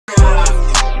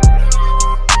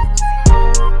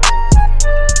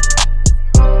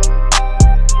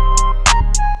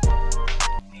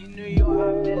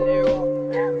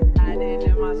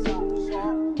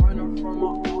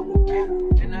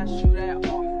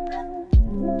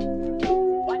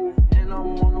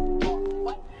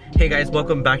Hey guys,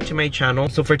 welcome back to my channel.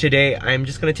 So for today, I'm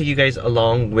just gonna take you guys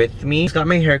along with me. Just got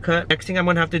my haircut. Next thing I'm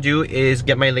gonna have to do is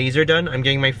get my laser done. I'm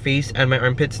getting my face and my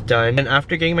armpits done. And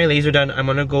after getting my laser done, I'm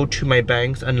gonna go to my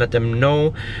banks and let them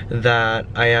know that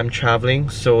I am traveling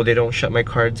so they don't shut my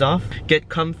cards off. Get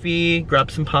comfy,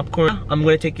 grab some popcorn. I'm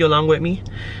gonna take you along with me.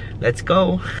 Let's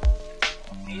go.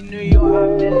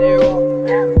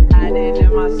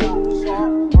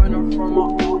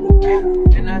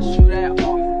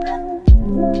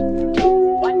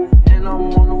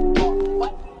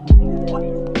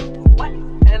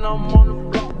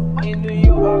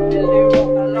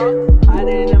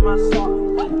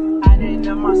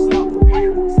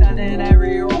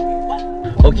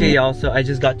 Okay y'all, so I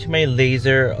just got to my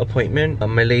laser appointment.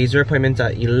 My laser appointment's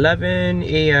at 11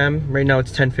 a.m. Right now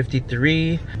it's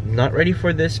 10:53. Not ready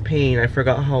for this pain. I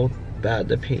forgot how bad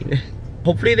the pain is.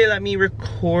 Hopefully they let me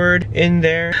record in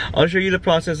there. I'll show you the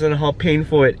process and how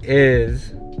painful it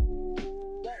is.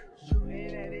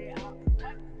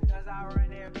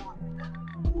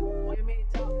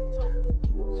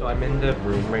 So I'm in the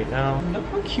room right now. Look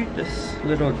how cute this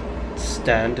little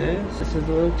stand is. This is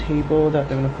a little table that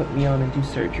they're gonna put me on and do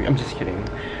surgery. I'm just kidding.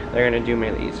 They're gonna do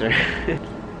my laser.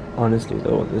 Honestly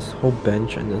though, this whole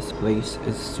bench and this place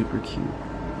is super cute.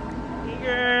 Hey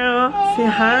girl, say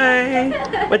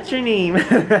hi. What's your name?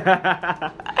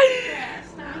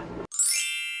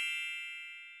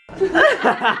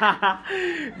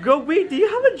 Girl, wait, do you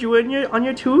have a jewel on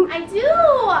your tooth? I do.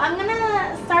 I'm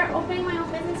gonna start opening my own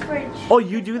business fridge. Oh,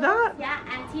 you do that? Yeah,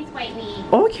 and teeth whitening.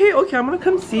 Okay, okay, I'm gonna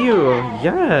come see you.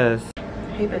 Yes.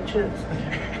 Hey, bitches.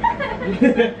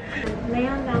 Lay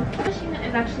on down. The machine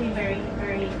is actually very,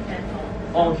 very gentle.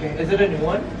 Oh, okay. Is it a new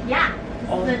one? Yeah, this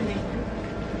is a new one.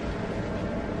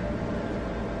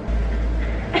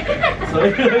 So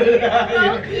cute.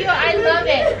 I love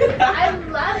it. I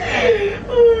love it.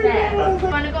 Oh my God. You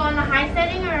want to go on the high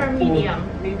setting or a medium?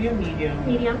 Oh, maybe a medium.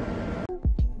 Medium.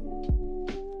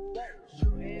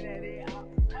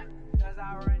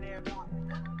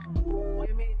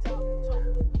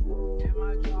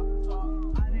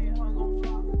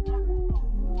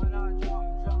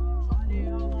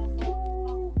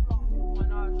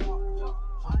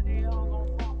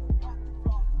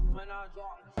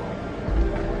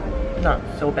 Not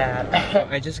so bad.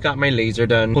 I just got my laser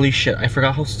done. Holy shit, I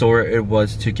forgot how sore it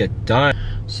was to get done.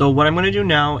 So what I'm gonna do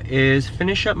now is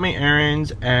finish up my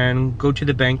errands and go to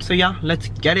the bank. So yeah, let's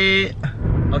get it.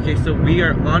 Okay, so we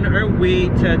are on our way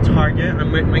to Target.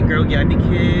 I'm with my girl Gabby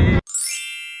kid.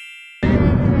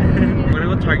 I'm gonna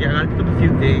go to Target. I gotta pick up a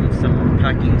few things. Some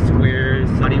packing squares,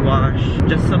 body wash,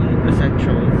 just some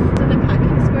essentials. So the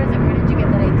packing squares, like where did you get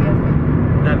that idea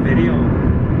from? That video.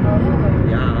 Oh.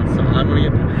 Yeah, so I'm gonna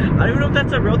get, I don't even know if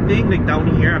that's a real thing, like down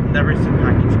here. I've never seen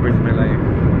packing squares in my life.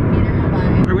 Neither have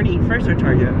I. Are we gonna eat first or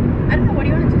Target? I don't know, what do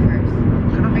you want to do first?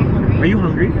 Are you hungry? Are you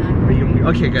hungry? Yeah. Are you hungry?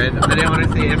 Okay, good. I didn't want to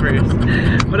say it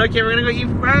first. But okay, we're gonna go eat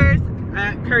first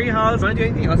at Curry House. Wanna do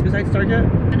anything else besides Target?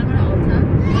 Wanna go to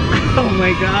Ulta? Oh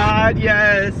my god,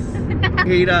 yes!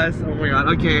 Hate us. Oh my god,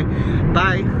 okay.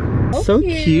 Bye. So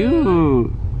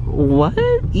cute. What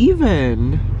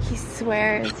even? He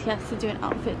swears he has to do an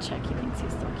outfit check. He thinks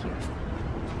he's so cute.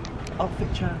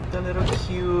 Outfit check. The little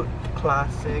cute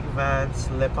classic Vans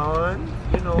slip-on.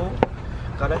 You know,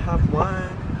 gotta have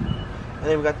one. And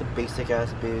then we got the basic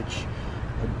ass bitch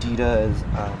Adidas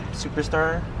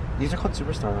Superstar. These are called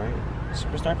Superstar, right?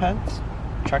 Superstar pants,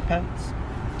 track pants.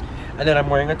 And then I'm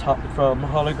wearing a top from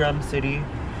Hologram City.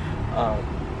 I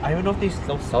don't even know if they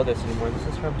still sell this anymore. This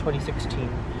is from 2016.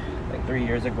 Like 3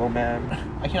 years ago, man.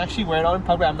 I can actually wear it on in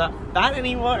public. I'm not fat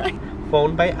anymore.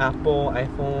 Phone by Apple,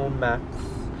 iPhone Max,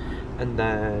 and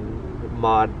then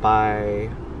Mod by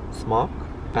Smock,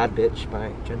 Bad Bitch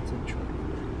by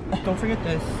jensentroyy. Don't forget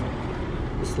this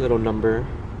little number,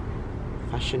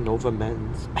 Fashion Nova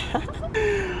Men's.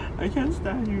 I can't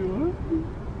stand you.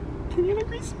 Can you like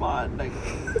respond? Like.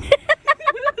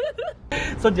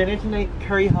 So dinner tonight,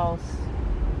 Curry House.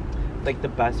 Like the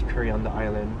best curry on the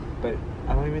island, but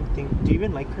I don't even think. Do you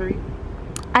even like curry?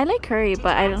 I like curry,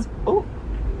 but I don't. Oh,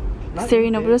 Siri,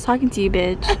 nobody was talking to you,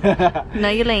 bitch. No,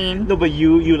 you're lame. No, but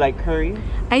you like curry?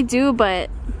 I do,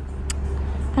 but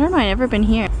I don't know. I've never been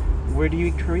here. Where do you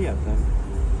eat curry at then?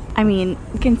 I mean,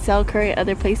 you can sell curry at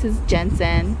other places.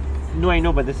 Jensen. No, I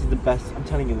know, but this is the best. I'm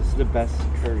telling you, this is the best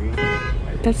curry.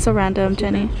 That's so random,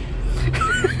 Jenny.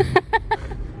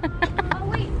 Oh,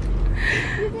 wait.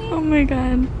 Oh my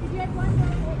god.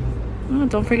 Oh,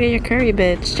 don't forget your curry,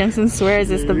 bitch. Jensen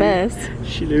swears it's the best.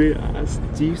 She literally asked,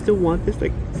 do you still want this?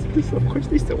 Like, this, of course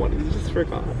they still want it. They just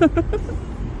forgot.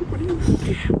 What do you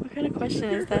What kind of question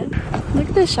question is that? Look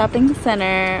at the shopping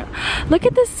center. Look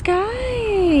at the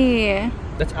sky.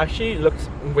 That actually looks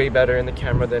way better in the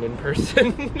camera than in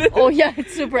person. Oh yeah,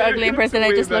 it's super ugly in person.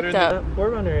 I just looked up.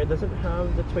 Forerunner, it doesn't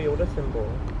have the Toyota symbol,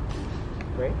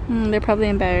 right? They're probably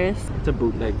embarrassed. It's a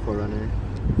bootleg Forerunner.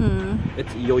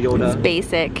 It's Yo-Yoda. It's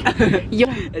basic.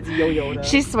 It's Yo-Yoda.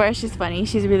 She swears she's funny.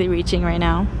 She's really reaching right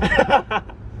now.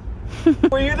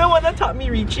 Were you the one that taught me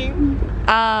reaching?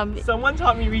 Someone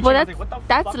taught me reaching. Well, I was like, what the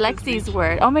that's fuck Lexi's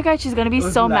word. Oh my god, she's gonna be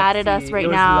so mad at us right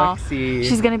now. Lexi.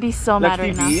 She's gonna be so mad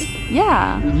right now.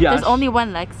 Yeah. There's only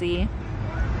one Lexi.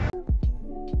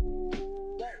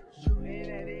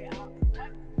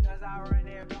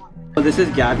 So this is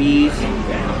Gabby's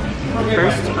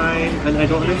first time, and I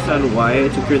don't understand why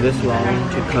it took her this long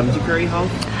to come to Curry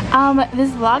House. This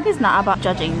vlog is not about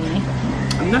judging me.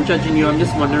 I'm not judging you, I'm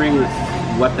just wondering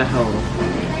what the hell.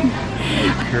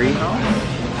 Curry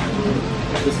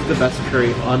House? This is the best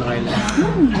curry on island.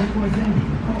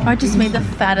 I just made the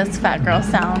fattest fat girl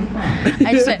sound.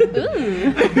 I just went,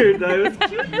 ooh. I heard that. It was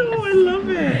cute though, I love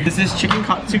it. This is chicken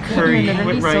katsu curry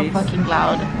with rice. So fucking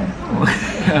loud.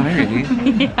 Am I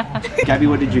really? Yeah. Gabby,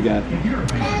 what did you get?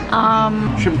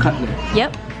 Shrimp cutlet.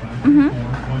 Yep.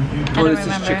 Oh, this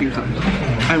is chicken cutlet.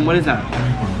 And what is that?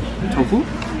 Tofu?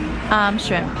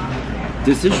 Shrimp.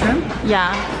 This is shrimp?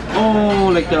 Yeah. Oh,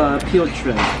 like the peeled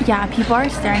shrimp. Yeah, people are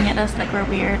staring at us like we're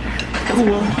weird.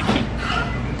 Cool.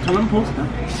 Tell them post up.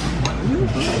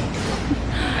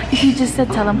 You just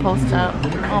said tell them post up.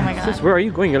 Oh my god. Sis, where are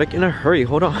you going? You're like in a hurry.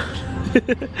 Hold on.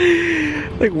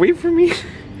 Like, wait for me.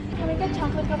 Can we get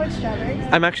chocolate covered strawberries?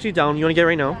 I'm actually down. You want to get it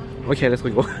right now? Okay, let's go.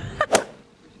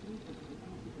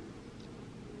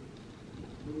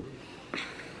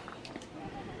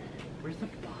 Where's the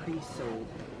body soap?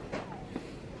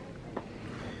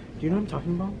 Do you know what I'm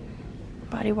talking about?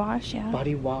 Body wash, yeah.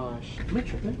 Body wash. Am I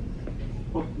tripping?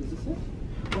 Oh, is this it?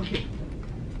 Okay.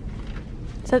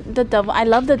 So the Dove, I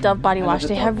love the Dove body wash. the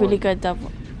They Dove have really one. good Dove.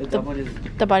 The Dove one is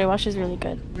The body wash is really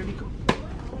good. really cool.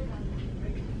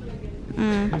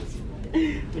 Mm. I'm just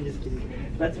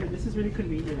kidding. This is really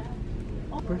convenient.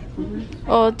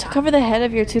 Oh, to cover the head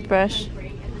of your toothbrush.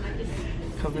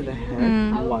 Cover the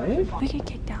head. What? We get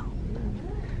kicked out.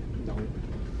 No.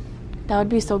 That would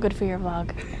be so good for your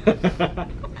vlog.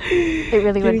 It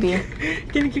really would be.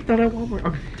 Getting kicked out at Walmart.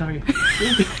 Oh, Target.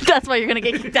 That's why you're gonna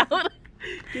get kicked out.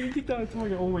 Getting kicked out at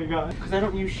Target. Oh my god. Because I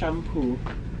don't use shampoo.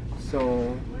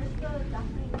 So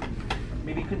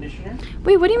maybe conditioner?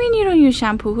 Wait, what do you mean you don't use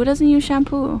shampoo? Who doesn't use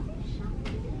shampoo?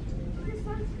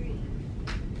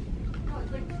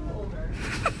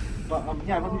 But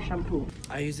yeah, I don't use shampoo.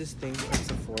 I use this thing from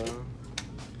Sephora,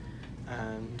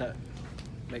 and that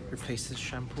like replaces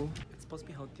shampoo. It's supposed to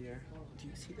be healthier. Do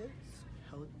you see this?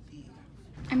 Healthy.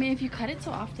 I mean, if you cut it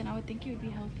so often, I would think you would be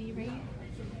healthy, right?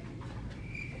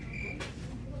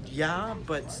 Yeah,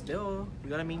 but still, we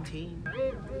gotta maintain.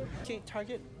 Okay,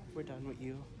 Target, we're done with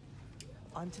you.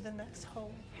 On to the next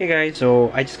home. Hey guys,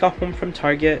 so I just got home from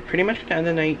Target. Pretty much gonna end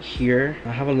the night here.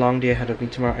 I have a long day ahead of me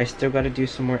tomorrow. I still gotta do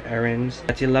some more errands.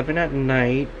 It's 11 at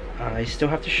night. I still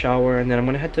have to shower and then I'm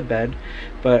gonna head to bed.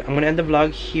 But I'm gonna end the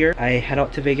vlog here. I head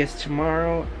out to Vegas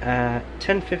tomorrow at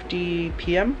 10:50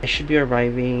 p.m. I should be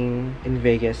arriving in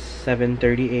Vegas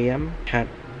 7:30 a.m. Can't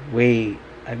wait.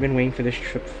 I've been waiting for this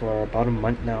trip for about a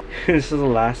month now. This is a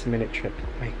last minute trip.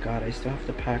 Oh my god, I still have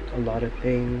to pack a lot of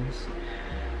things.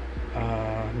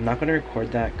 I'm not gonna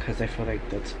record that because I feel like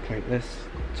that's pointless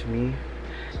to me.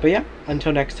 But yeah,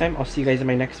 until next time, I'll see you guys in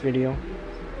my next video.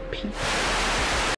 Peace.